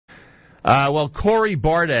Well, Corey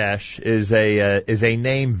Bardash is a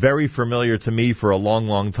name very familiar to me for a long,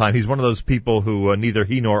 long time. He's one of those people who neither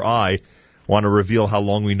he nor I want to reveal how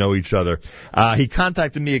long we know each other. He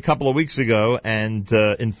contacted me a couple of weeks ago and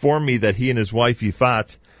informed me that he and his wife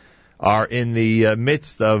Yifat are in the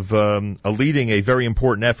midst of leading a very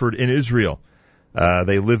important effort in Israel.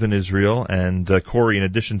 They live in Israel, and Corey, in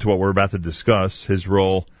addition to what we're about to discuss, his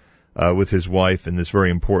role with his wife in this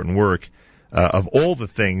very important work, of all the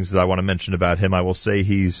things that I want to mention about him, I will say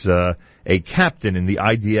he's a captain in the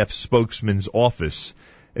IDF spokesman's office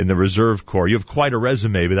in the Reserve Corps. You have quite a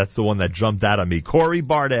resume, but that's the one that jumped out at me. Corey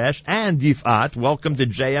Bardash and Yifat, welcome to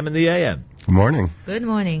JM in the AM. Good morning. Good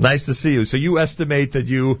morning. Nice to see you. So you estimate that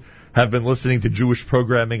you have been listening to Jewish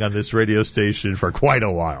programming on this radio station for quite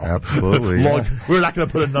a while. Absolutely. We're not going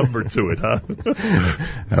to put a number to it, huh?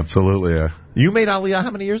 Absolutely, yeah. You made Aliyah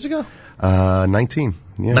how many years ago? 19.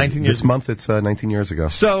 Yeah. 19 years. This month it's 19 years ago.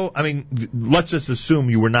 So, I mean, let's just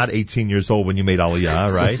assume you were not 18 years old when you made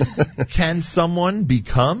Aliyah, right? Can someone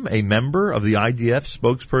become a member of the IDF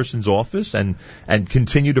spokesperson's office and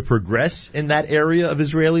continue to progress in that area of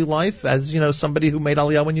Israeli life as, somebody who made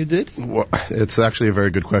Aliyah when you did? Well, it's actually a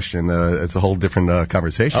very good question. It's a whole different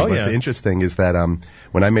conversation. What's interesting is that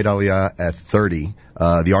when I made Aliyah at 30,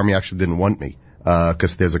 the Army actually didn't want me.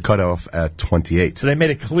 Because there's a cutoff at 28. So they made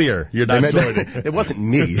it clear you're not joining. It wasn't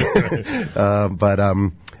me. But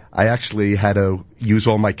I actually had to use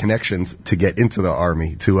all my connections to get into the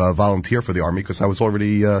Army, to volunteer for the Army, because I was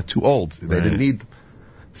already too old. They didn't need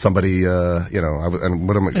somebody, and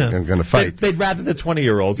what am I going to fight? They'd rather the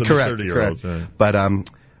 20-year-olds than the 30-year-olds. Right.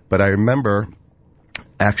 But I remember...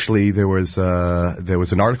 Actually, there was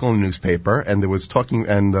an article in the newspaper, and there was talking,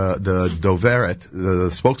 and the Doveret,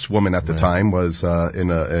 the spokeswoman at the time, was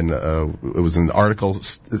it was an article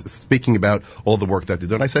speaking about all the work that they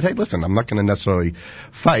do. And I said, hey, listen, I'm not going to necessarily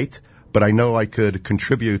fight, but I know I could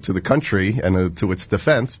contribute to the country and to its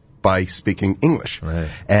defense by speaking English. Right.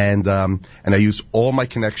 And I used all my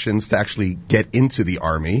connections to actually get into the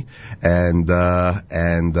Army, and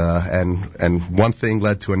one thing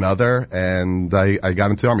led to another, and I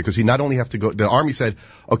got into the Army, because you not only have to go, the Army said,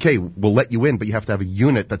 okay, we'll let you in, but you have to have a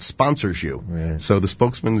unit that sponsors you. Right. So the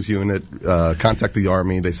spokesman's unit contacted the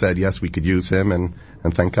Army. They said, yes, we could use him, and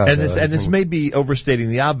thank God. And this may be overstating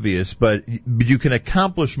the obvious, but you can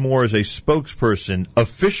accomplish more as a spokesperson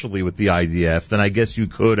officially with the IDF than I guess you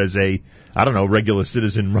could as a, regular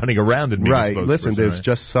citizen running around and being a spokesperson. Right. Listen, there's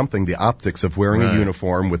just something, the optics of wearing a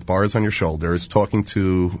uniform with bars on your shoulders, talking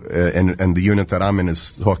to, and the unit that I'm in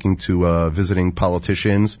is talking to visiting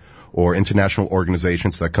politicians or international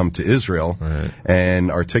organizations that come to Israel,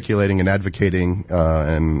 and articulating and advocating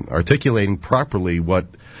and articulating properly what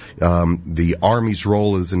the Army's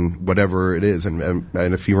role is in whatever it is. And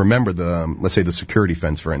if you remember let's say the security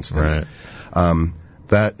fence, for instance,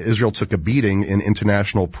 that Israel took a beating in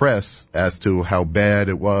international press as to how bad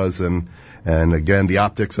it was, and again, the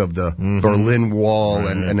optics of the Berlin Wall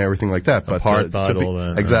and everything like that. But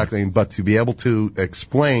apartheid, exactly. But to be able to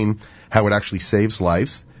explain how it actually saves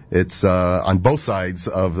lives, it's on both sides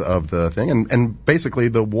of the thing, and basically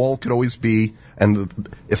the wall could always be, and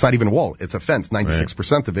it's not even a wall, it's a fence.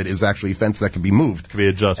 96% of it is actually a fence that can be moved, can be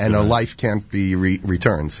adjusted, and a life can't be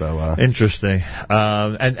returned. So interesting.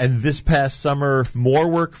 And this past summer, more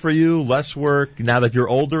work for you, less work? Now that you're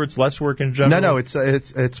older, it's less work in general? No,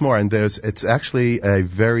 it's more, and it's actually a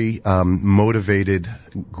very motivated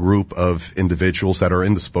group of individuals that are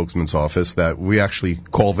in the spokesman's office that we actually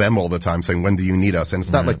call them all the time, saying, when do you need us? And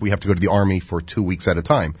it's not like we have to go to the Army for 2 weeks at a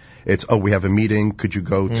time. It's, we have a meeting, could you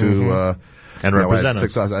go to and represent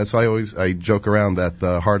us? So I joke around that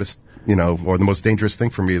the hardest, or the most dangerous thing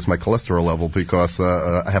for me is my cholesterol level, because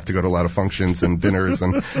I have to go to a lot of functions and dinners,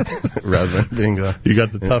 and rather than being you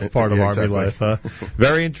got the tough part of exactly. Army life, huh?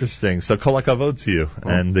 Very interesting. So kol hakavod to you,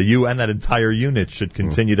 and you and that entire unit should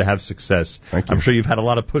continue to have success. Thank you. I'm sure you've had a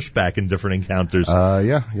lot of pushback in different encounters.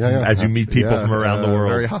 Yeah. As you meet people from around the world.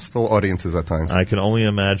 Very hostile audiences at times. I can only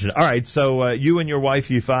imagine. All right, so you and your wife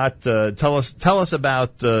Yifat, tell us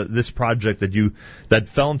about this project that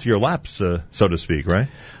fell into your laps, so to speak, right?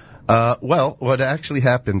 Well, what actually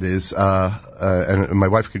happened is, and my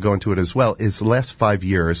wife could go into it as well, is the last 5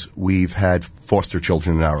 years we've had foster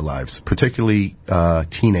children in our lives, particularly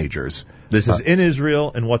teenagers. This is in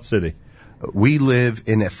Israel. In what city? We live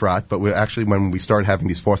in Efrat, but we're actually, when we started having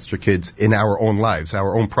these foster kids in our own lives,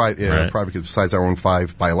 our own private kids, besides our own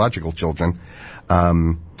 5 biological children,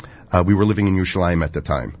 we were living in Yerushalayim at the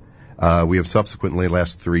time. We have subsequently,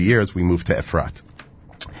 last 3 years, we moved to Efrat.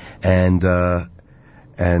 And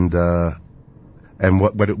And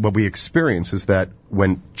what we experience is that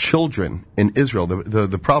when children in Israel,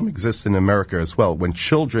 the problem exists in America as well, when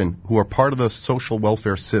children who are part of the social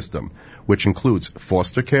welfare system, which includes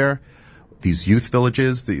foster care, these youth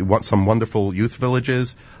villages, some wonderful youth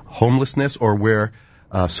villages, homelessness, or where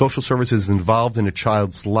social services is involved in a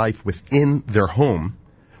child's life within their home,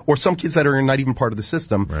 or some kids that are not even part of the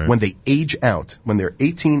system, right. When they age out, when they're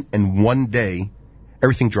 18 and one day,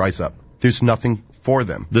 everything dries up. There's nothing for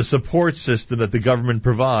them. The support system that the government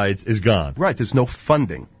provides is gone. Right, there's no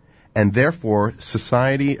funding. And therefore,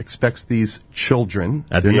 society expects these children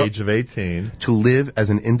at the age of 18 to live as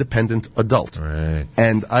an independent adult. Right.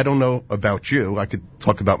 And I don't know about you. I could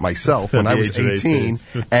talk about myself when I was 18,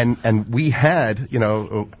 and we had,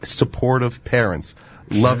 supportive parents,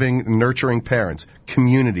 loving, nurturing parents,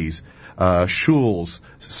 communities, shuls,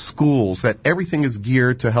 schools, that everything is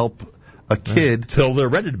geared to help a kid till they're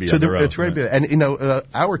ready to be on their own. It's ready to be. And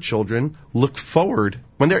our children look forward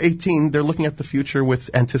when they're 18. They're looking at the future with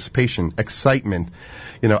anticipation, excitement,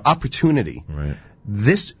 opportunity. Right.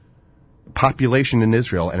 This population in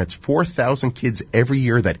Israel, and it's 4,000 kids every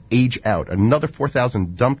year that age out. Another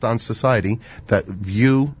 4,000 dumped on society that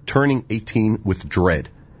view turning 18 with dread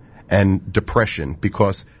and depression,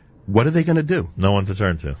 because what are they going to do? No one to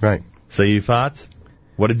turn to. Right. So Yifat,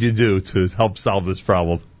 what did you do to help solve this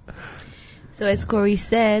problem? So as Corey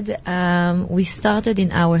said, we started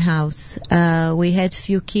in our house. We had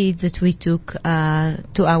few kids that we took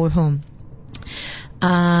to our home.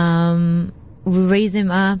 We raised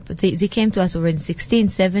them up. They came to us already 16,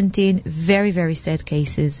 17, very, very sad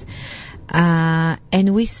cases.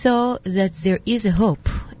 And we saw that there is a hope.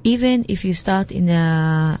 Even if you start in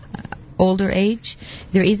a older age,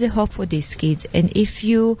 there is a hope for these kids. And if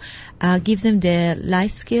you give them the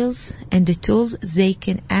life skills and the tools, they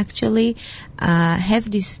can actually have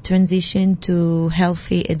this transition to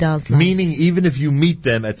healthy adult life. Meaning even if you meet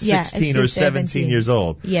them at 16 or 17 years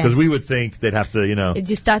old. Yes. Because we would think they'd have to,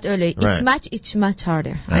 You start early. Right. It's much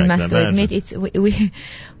harder. I must imagine. admit,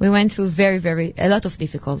 we went through a lot of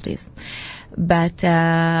difficulties. But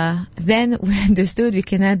then we understood we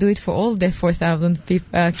cannot do it for all the 4,000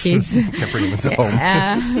 kids. Can't bring them into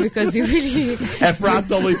home. Because we really...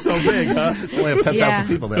 Efrat's only so big, huh? Only have 10,000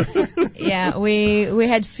 people there. Yeah, we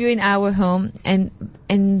had few in our home,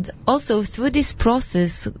 and also through this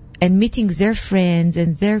process and meeting their friends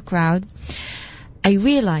and their crowd, I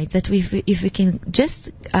realized that if we can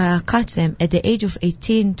just catch them at the age of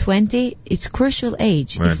 18, 20, it's crucial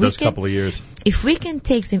age. Right, those couple of years. If we can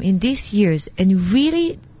take them in these years and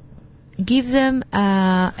really give them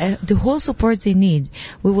the whole support they need,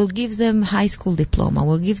 we will give them high school diploma,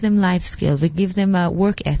 we'll give them life skills, we give them a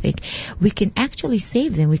work ethic. We can actually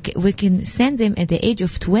save them. We can send them at the age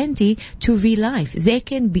of 20 to real life. They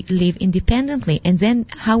can live independently, and then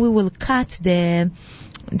how we will cut the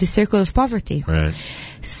circle of poverty. Right.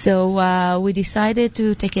 So we decided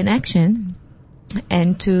to take an action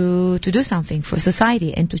and to do something for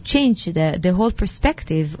society and to change the whole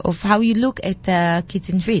perspective of how you look at kids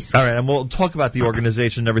in risk. All right, and we'll talk about the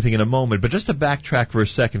organization and everything in a moment, but just to backtrack for a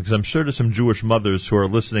second, because I'm sure there's some Jewish mothers who are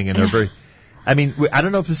listening and are very... I mean, I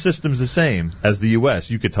don't know if the system's the same as the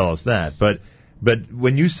U.S. You could tell us that, but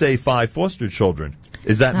when you say 5 foster children,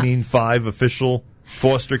 does that mean 5 official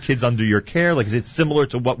foster kids under your care? Like, is it similar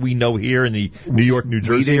to what we know here in the New York, New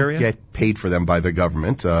Jersey area? We didn't get paid for them by the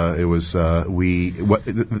government. It was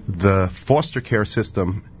the foster care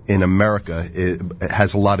system in America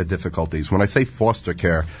has a lot of difficulties. When I say foster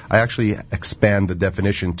care, I actually expand the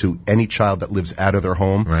definition to any child that lives out of their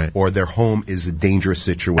home, right, or their home is a dangerous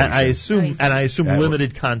situation. And I assume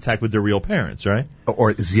limited contact with their real parents, right?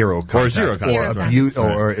 Or zero contact. Or zero contact.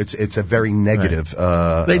 Or it's a very negative.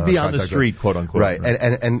 Right. They'd be on the street, quote unquote. Right.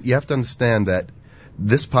 And you have to understand that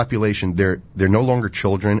this population, they're no longer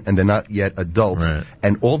children and they're not yet adults. Right.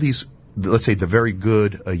 And all these, let's say, the very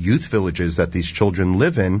good youth villages that these children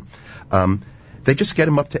live in, they just get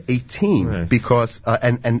them up to 18, right, because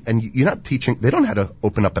and you're not teaching. They don't know how to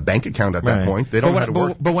open up a bank account at that point. They don't know how to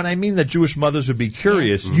work. But when I mean that Jewish mothers would be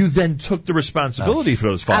curious, you then took the responsibility for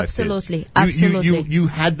those 5 Absolutely. kids. Absolutely. You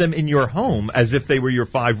had them in your home as if they were your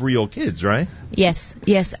 5 real kids, right? Yes,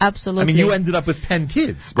 absolutely. I mean, you ended up with 10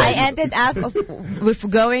 kids. Right? I ended up with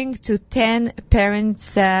going to 10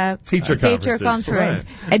 parents teacher conference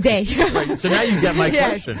a day. Right. So now you get my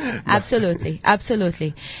question.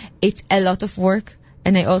 Absolutely. It's a lot of work.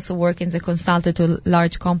 And I also work in the consultant to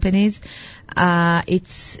large companies.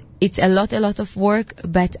 It's a lot of work,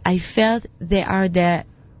 but I felt they are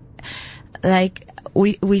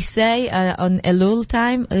we say on Elul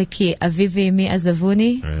time, Avivi mi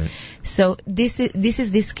azavuni. Right. So this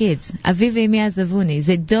is these kids, Aviv Emi Azavuni.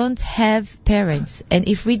 They don't have parents, and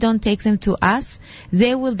if we don't take them to us,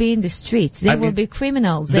 they will be in the streets. They will be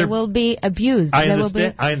criminals. They will be abused. I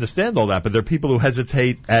understand all that, but there are people who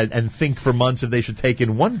hesitate and think for months if they should take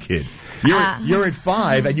in one kid. You're at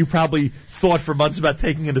 5, and you probably thought for months about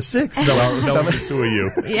taking in a 6. No, the two of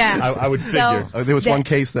you. Yeah, I would figure. There was one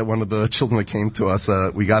case that one of the children that came to us,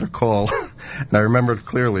 we got a call, and I remember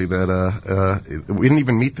clearly that we didn't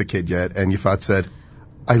even meet the kid yet, and Yifat said,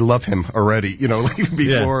 I love him already, like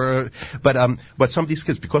before. Yeah. But some of these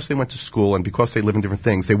kids, because they went to school and because they live in different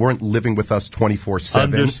things, they weren't living with us 24/7.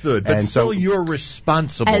 Understood. But still, you're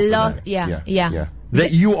responsible for that. Yeah.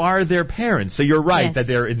 That you are their parents. So you're right that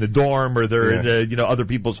they're in the dorm or they're in the, other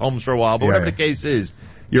people's homes for a while. But whatever the case is,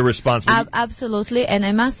 you're responsible. Absolutely. And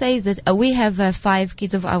I must say that we have 5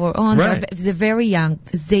 kids of our own. Right. They're very young.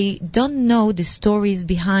 They don't know the stories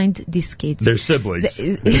behind these kids. They're siblings.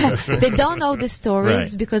 They don't know the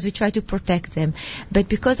stories because we try to protect them. But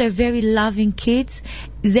because they're very loving kids,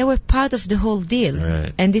 they were part of the whole deal.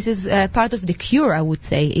 Right. And this is part of the cure, I would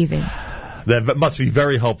say, even. That must be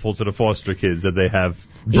very helpful to the foster kids that they have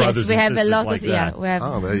brothers we and have sisters a lot like of that. we have,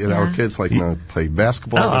 our kids play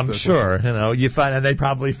basketball. Oh, I'm sure. You find, and they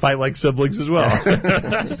probably fight like siblings as well.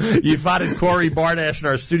 Yifat and Corey Bardash in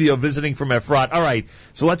our studio visiting from Efrat. All right,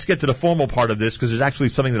 so let's get to the formal part of this because there's actually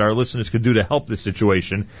something that our listeners could do to help this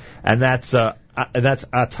situation, and that's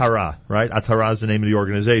Atara, right? Atara is the name of the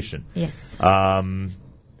organization. Yes.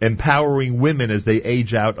 Empowering women as they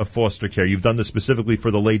age out of foster care. You've done this specifically for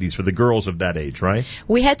the ladies, for the girls of that age, right?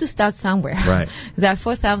 We had to start somewhere. Right. There are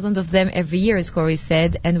 4,000 of them every year, as Corey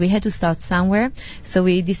said, and we had to start somewhere. So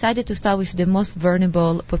we decided to start with the most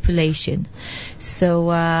vulnerable population. So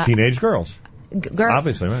teenage girls. Girls.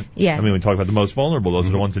 Obviously, right? Yeah. I mean, we talk about the most vulnerable. Those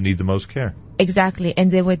are the ones that need the most care. Exactly. And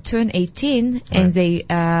they would turn 18 and they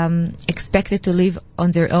expected to live on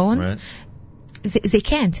their own. Right. They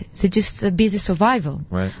can't. They're just busy survival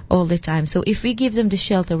all the time. So if we give them the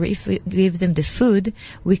shelter, or if we give them the food,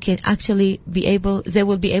 we can actually they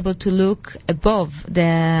will be able to look above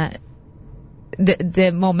the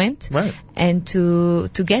moment and to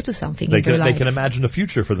get to something in their life. They can imagine a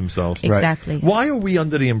future for themselves. Exactly. Right. Why are we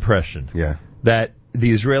under the impression that the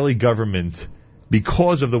Israeli government,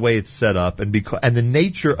 because of the way it's set up and the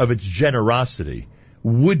nature of its generosity,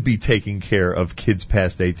 would be taking care of kids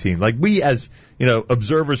past 18? Like we as,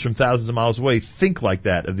 observers from thousands of miles away think like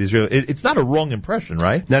that of the Israeli. It's not a wrong impression,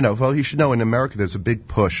 right? No. Well, you should know in America there's a big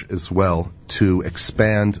push as well to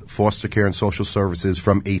expand foster care and social services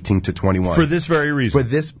from 18 to 21. For this very reason.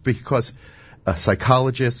 Because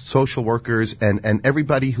psychologists, social workers, and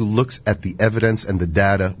everybody who looks at the evidence and the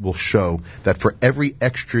data will show that for every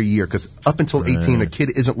extra year, because up until 18, a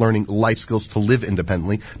kid isn't learning life skills to live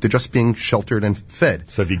independently. They're just being sheltered and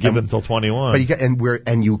fed. So if you give them till 21. But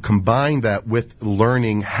you combine that with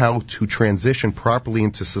learning how to transition properly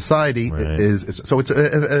into society,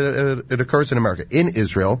 it occurs in America. In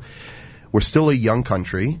Israel, we're still a young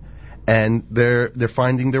country, and they're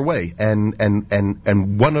finding their way.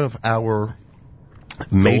 And one of our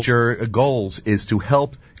major goals is to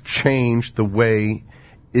help change the way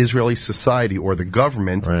Israeli society or the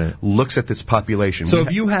government looks at this population. So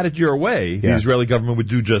if you had it your way, the Israeli government would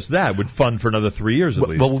do just that, would fund for another 3 years at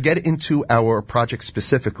least. Well, we'll get into our project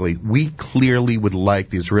specifically. We clearly would like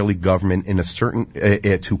the Israeli government in a certain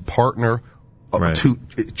to partner to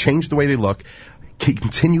change the way they look,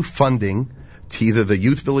 continue funding to either the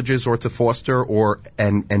youth villages or to foster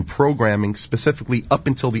and programming specifically up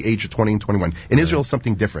until the age of 20 and 21. In Israel,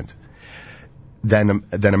 something different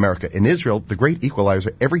than America. In Israel, the great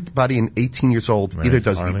equalizer, everybody in 18 years old either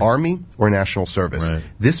does the army or national service. Right.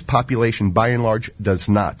 This population, by and large, does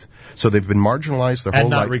not. So they've been marginalized their whole life. And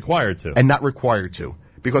not required to. And not required to.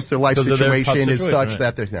 Because their life situation is such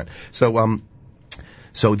that they're not.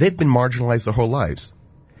 So they've been marginalized their whole lives.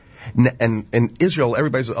 And in Israel,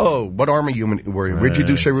 everybody says, "Oh, what army you were? Where'd you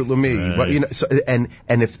do Sherut Leumi?"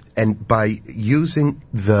 And by using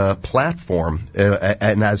the platform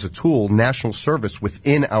and as a tool, national service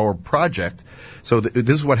within our project. So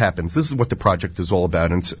this is what happens. This is what the project is all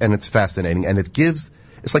about, and it's fascinating. And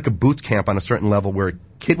it's like a boot camp on a certain level where a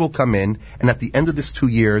kid will come in, and at the end of this 2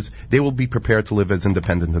 years, they will be prepared to live as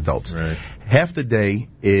independent adults. Right. Half the day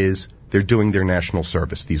is they're doing their national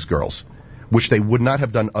service. These girls. which they would not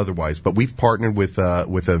have done otherwise. But we've partnered with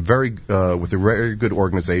a very good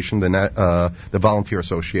organization, the Volunteer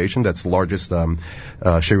Association, that's the largest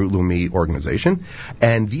Sherut Leumi organization,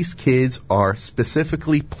 and these kids are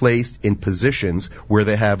specifically placed in positions where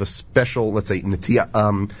they have a special, let's say,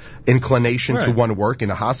 inclination to want to work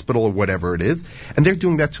in a hospital or whatever it is, and they're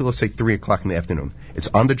doing that till, let's say, 3:00 in the afternoon. It's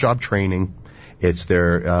on-the-job training. It's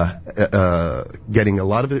they're getting a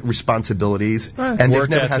lot of responsibilities, and they've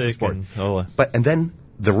never had the sport. And then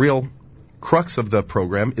the real crux of the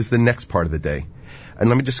program is the next part of the day. And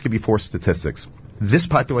let me just give you 4 statistics. This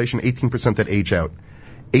population, 18% that age out,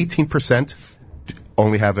 18%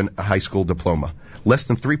 only have a high school diploma. Less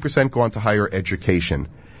than 3% go on to higher education.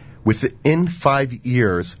 Within 5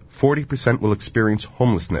 years, 40% will experience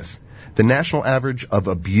homelessness. The national average of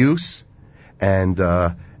abuse and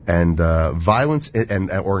violence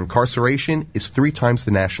or incarceration is 3 times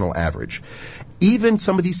the national average. Even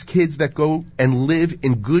some of these kids that go and live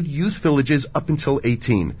in good youth villages up until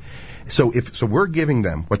 18. So we're giving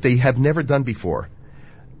them what they have never done before: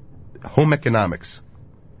 home economics,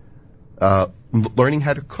 learning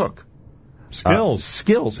how to cook,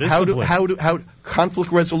 skills, how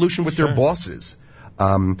conflict resolution with their bosses.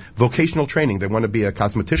 Vocational training. They want to be a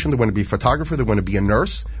cosmetician. They want to be a photographer. They want to be a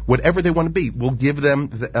nurse. Whatever they want to be, we'll give them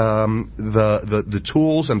the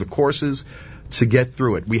tools and the courses to get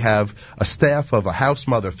through it. We have a staff of a house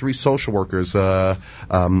mother, 3 social workers,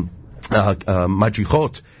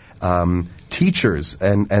 madrichot, teachers,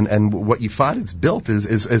 and what Yifat has built is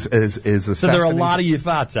a So there are a lot of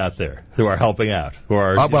Yifats out there who are helping out, who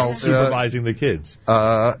are supervising the kids.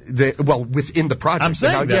 Within the project. I'm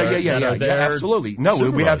saying absolutely. No,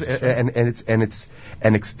 we have, and it's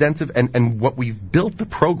an extensive, and what we've built the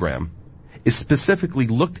program is specifically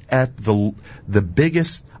looked at the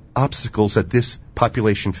biggest obstacles that this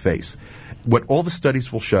population face. What all the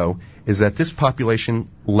studies will show is that this population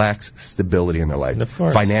lacks stability in their life. Of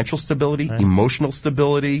course. Financial stability, emotional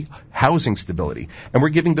stability, housing stability. And we're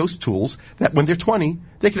giving those tools that when they're 20,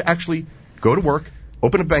 they could actually go to work,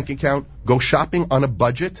 open a bank account, go shopping on a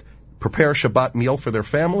budget, prepare a Shabbat meal for their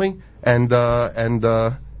family, and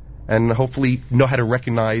hopefully know how to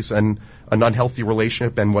recognize an unhealthy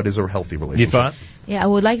relationship and what is a healthy relationship. Yifat? Yeah, I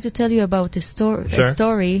would like to tell you about a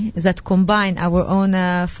story that combine our own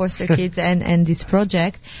foster kids and this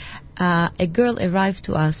project. A girl arrived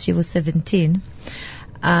to us. She was 17.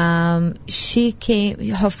 She came.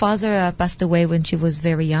 Her father passed away when she was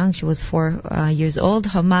very young. She was 4 years old.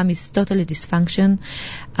 Her mom is totally dysfunction.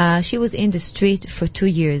 She was in the street for 2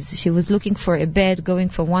 years. She was looking for a bed, going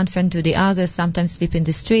from one friend to the other, sometimes sleep in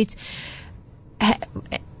the street.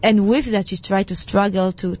 And with that, she tried to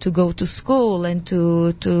struggle to go to school and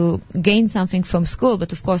to gain something from school.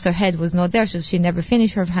 But of course, her head was not there, so she never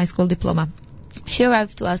finished her high school diploma. She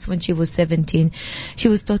arrived to us when she was 17. She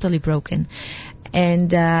was totally broken.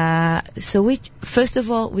 And so first of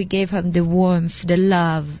all, we gave her the warmth, the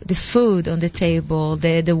love, the food on the table,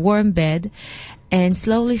 the warm bed. And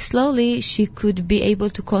slowly, she could be able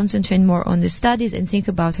to concentrate more on the studies and think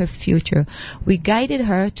about her future. We guided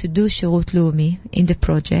her to do Sherut Leumi in the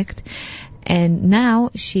project. And now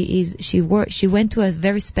she went to a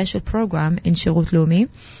very special program in Sherut Leumi.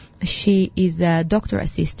 She is a doctor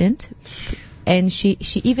assistant. And she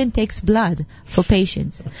even takes blood for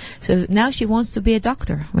patients. So now she wants to be a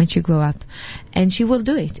doctor when she grow up. And she will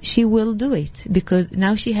do it. She will do it because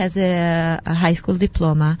now she has a high school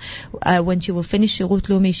diploma. When she will finish Sherut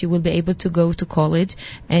Leumi, she will be able to go to college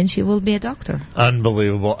and she will be a doctor.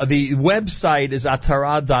 Unbelievable. The website is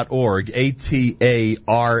atara.org,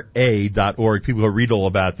 ATARA.org. People who read all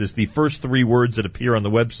about this. The first 3 words that appear on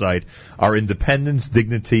the website are independence,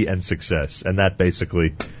 dignity, and success. And that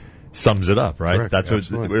basically sums it up, right? Correct, That's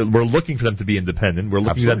what we're looking for them to be independent. We're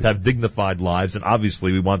looking for them to have dignified lives, and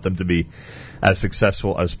obviously we want them to be as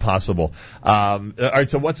successful as possible. All right.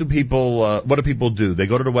 So what do people do? They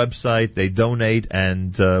go to the website, they donate,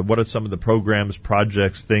 and what are some of the programs,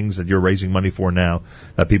 projects, things that you're raising money for now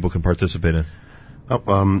that people can participate in?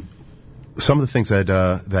 Some of the things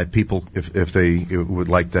that people, if they would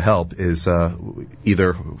like to help, is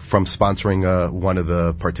either from sponsoring one of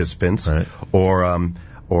the participants, right,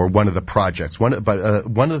 or one of the projects. One of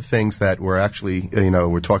the things that we're actually,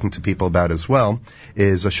 we're talking to people about as well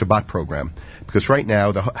is a Shabbat program. Because right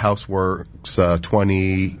now the house works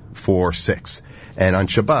 20 for 6. And on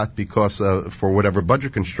Shabbat, because for whatever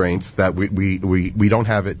budget constraints, that we don't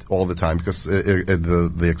have it all the time because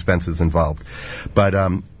the expenses involved.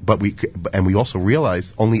 But we also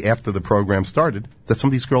realized only after the program started that some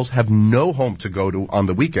of these girls have no home to go to on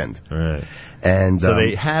the weekend. Right. And so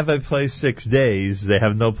they have a place 6 days. They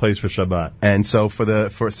have no place for Shabbat. And so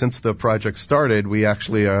since the project started, we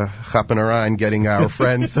actually are hopping around getting our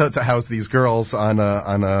friends to house these girls on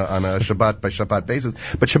a Shabbat by Shabbat basis.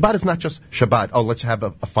 But Shabbat is not just Shabbat. Oh, let's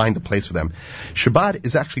find a place for them. Shabbat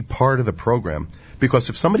is actually part of the program because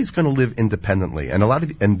if somebody's going to live independently,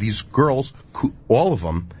 and these girls, all of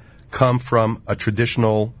them, come from a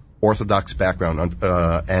traditional Orthodox background,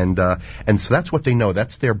 and so that's what they know.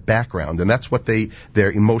 That's their background, and that's what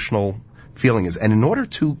their emotional feeling is. And in order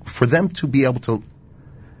for them to be able to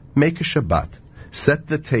make a Shabbat, set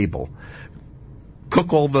the table,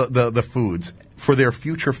 cook all the foods for their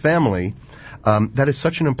future family, that is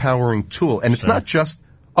such an empowering tool. And it's not just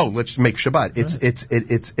let's make Shabbat.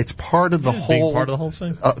 It's part of the whole part of the whole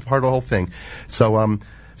thing. Part of the whole thing.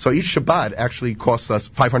 So each Shabbat actually costs us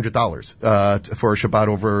 $500 for a Shabbat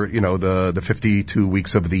over the 52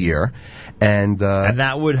 weeks of the year, and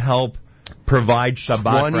that would help provide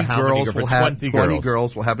Shabbat 20 for how girls many? will For have 20 20 girls.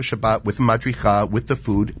 girls will have a Shabbat with madricha, with the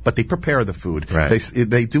food, but they prepare the food. Right.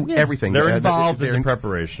 They do everything. They're involved in the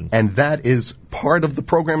preparation, and that is part of the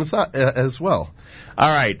program as well. All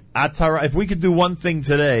right, Atara. If we could do one thing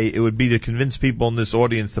today, it would be to convince people in this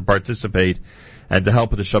audience to participate and to help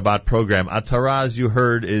with the Shabbat program. Atara, as you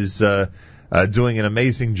heard, is doing an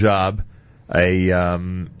amazing job.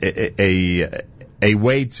 A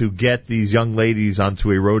way to get these young ladies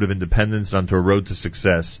onto a road of independence, onto a road to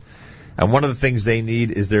success. And one of the things they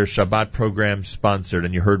need is their Shabbat program sponsored.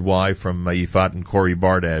 And you heard why from Yifat and Corey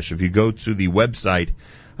Bardash. If you go to the website,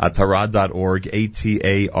 atara.org,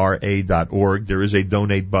 atara.org, there is a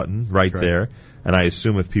donate button right there. And I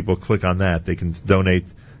assume if people click on that, they can donate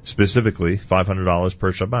specifically $500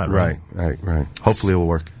 per Shabbat. Right. Hopefully it will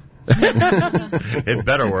work. It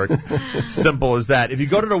better work. Simple as that. If you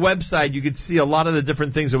go to the website, you can see a lot of the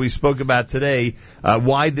different things that we spoke about today,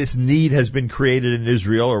 why this need has been created in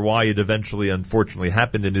Israel, or why it eventually, unfortunately,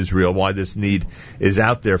 happened in Israel, why this need is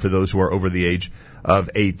out there for those who are over the age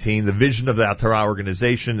of 18. The vision of the Atara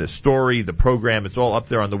organization, the story, the program, it's all up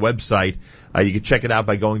there on the website. You can check it out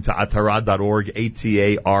by going to atara.org,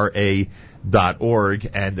 atara.org,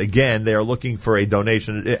 and again, they are looking for a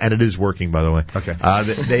donation, and it is working, by the way. Okay.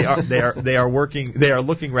 They are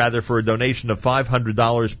looking rather for a donation of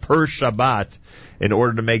 $500 per Shabbat in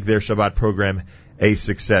order to make their Shabbat program a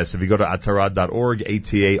success. If you go to atara.org,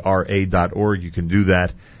 atara.org, you can do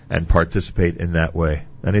that and participate in that way.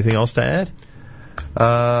 Anything else to add?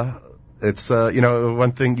 It's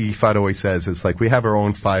one thing Yifat always says is like we have our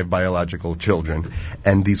own 5 biological children,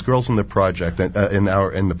 and these girls in the project in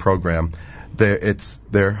the program, they're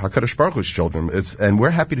Hakadosh Baruch Hu's children. And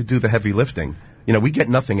we're happy to do the heavy lifting. We get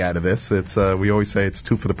nothing out of this. It's we always say it's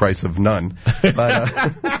 2 for the price of none. But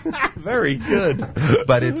very good.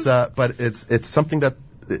 But it's something that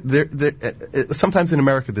sometimes in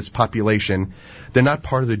America this population, they're not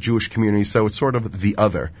part of the Jewish community, so it's sort of the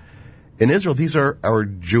other. In Israel, these are our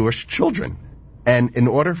Jewish children, and in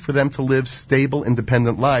order for them to live stable,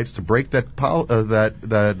 independent lives, to break that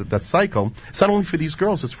cycle, it's not only for these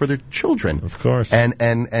girls; it's for their children. Of course. And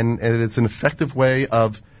it's an effective way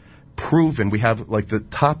of proven. We have like the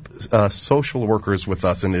top social workers with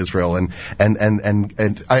us in Israel, and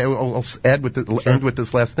I'll end with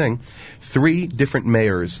this last thing. 3 different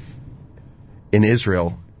mayors in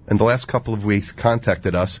Israel in the last couple of weeks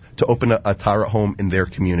contacted us to open a Atara home in their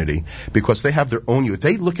community because they have their own youth.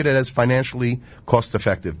 They look at it as financially cost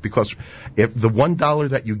effective because if the $1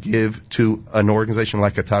 that you give to an organization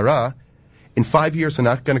like Atara, in 5 years they're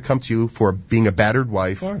not going to come to you for being a battered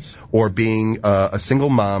wife or being a single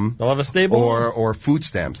mom. They'll have a stable or food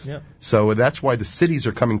stamps. Yeah. So that's why the cities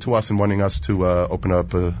are coming to us and wanting us to open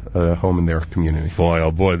up a home in their community. Boy,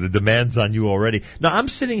 oh boy, the demand's on you already. Now, I'm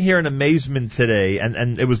sitting here in amazement today,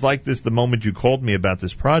 and it was like this the moment you called me about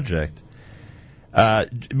this project.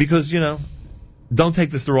 Because, don't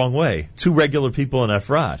take this the wrong way. 2 regular people in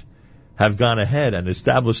Efrat have gone ahead and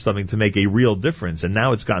established something to make a real difference, and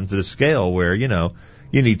now it's gotten to the scale where, you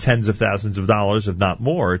need tens of thousands of dollars, if not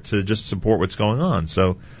more, to just support what's going on.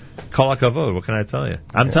 So, kol hakavod, what can I tell you?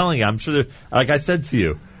 I'm telling you, I'm sure, like I said to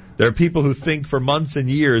you, there are people who think for months and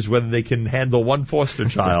years whether they can handle one foster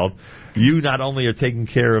child. You not only are taking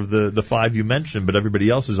care of the 5 you mentioned, but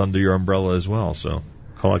everybody else is under your umbrella as well, so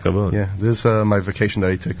kol hakavod. Yeah, this is my vacation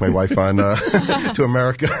that I take my wife on to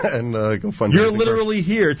America and go fundraising. You're literally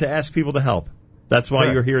here to ask people to help. That's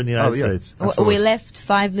why you're here in the United States. Absolutely. We left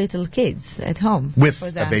 5 little kids at home. With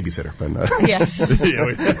a babysitter. Yes.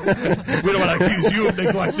 We don't want to accuse you of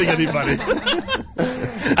neglecting anybody.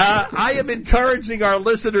 I am encouraging our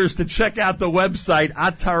listeners to check out the website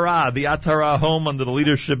Atara. The Atara home under the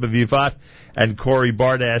leadership of Yifat and Corey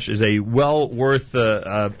Bardash is a well worth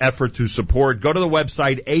effort to support. Go to the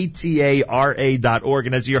website atara.org,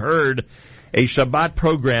 and as you heard, a Shabbat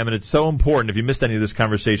program, and it's so important. If you missed any of this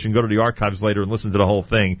conversation, go to the archives later and listen to the whole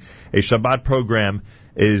thing. A Shabbat program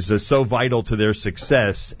is so vital to their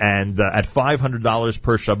success, and at $500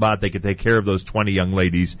 per Shabbat, they can take care of those 20 young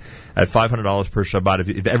ladies. At $500 per Shabbat,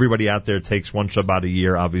 if everybody out there takes one Shabbat a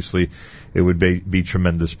year, obviously, it would be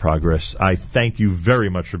tremendous progress. I thank you very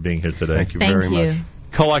much for being here today. Thank you very much.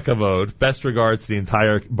 Kol hakavod. Best regards to the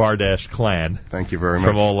entire Bardash clan. Thank you very much.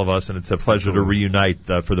 From all of us, and it's a pleasure to reunite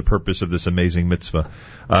for the purpose of this amazing mitzvah.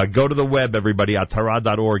 Go to the web, everybody,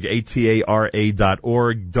 atara.org,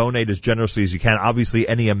 atara.org. Donate as generously as you can. Obviously,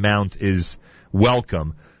 any amount is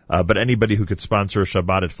welcome, but anybody who could sponsor a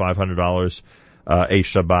Shabbat at $500 a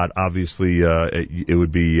Shabbat, obviously, it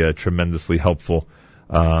would be tremendously helpful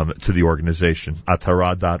to the organization.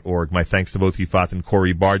 Atara.org. My thanks to both Yifat and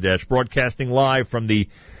Corey Bardash, broadcasting live from the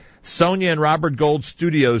Sonia and Robert Gold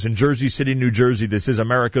studios in Jersey City, New Jersey. This is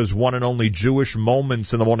America's one and only Jewish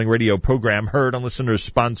Moments in the Morning radio program, heard on listeners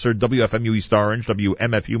sponsored WFMU East Orange,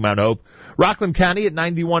 WMFU Mount Hope, Rockland County at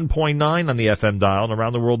 91.9 on the FM dial, and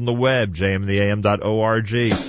around the world on the web, jmtheam.org.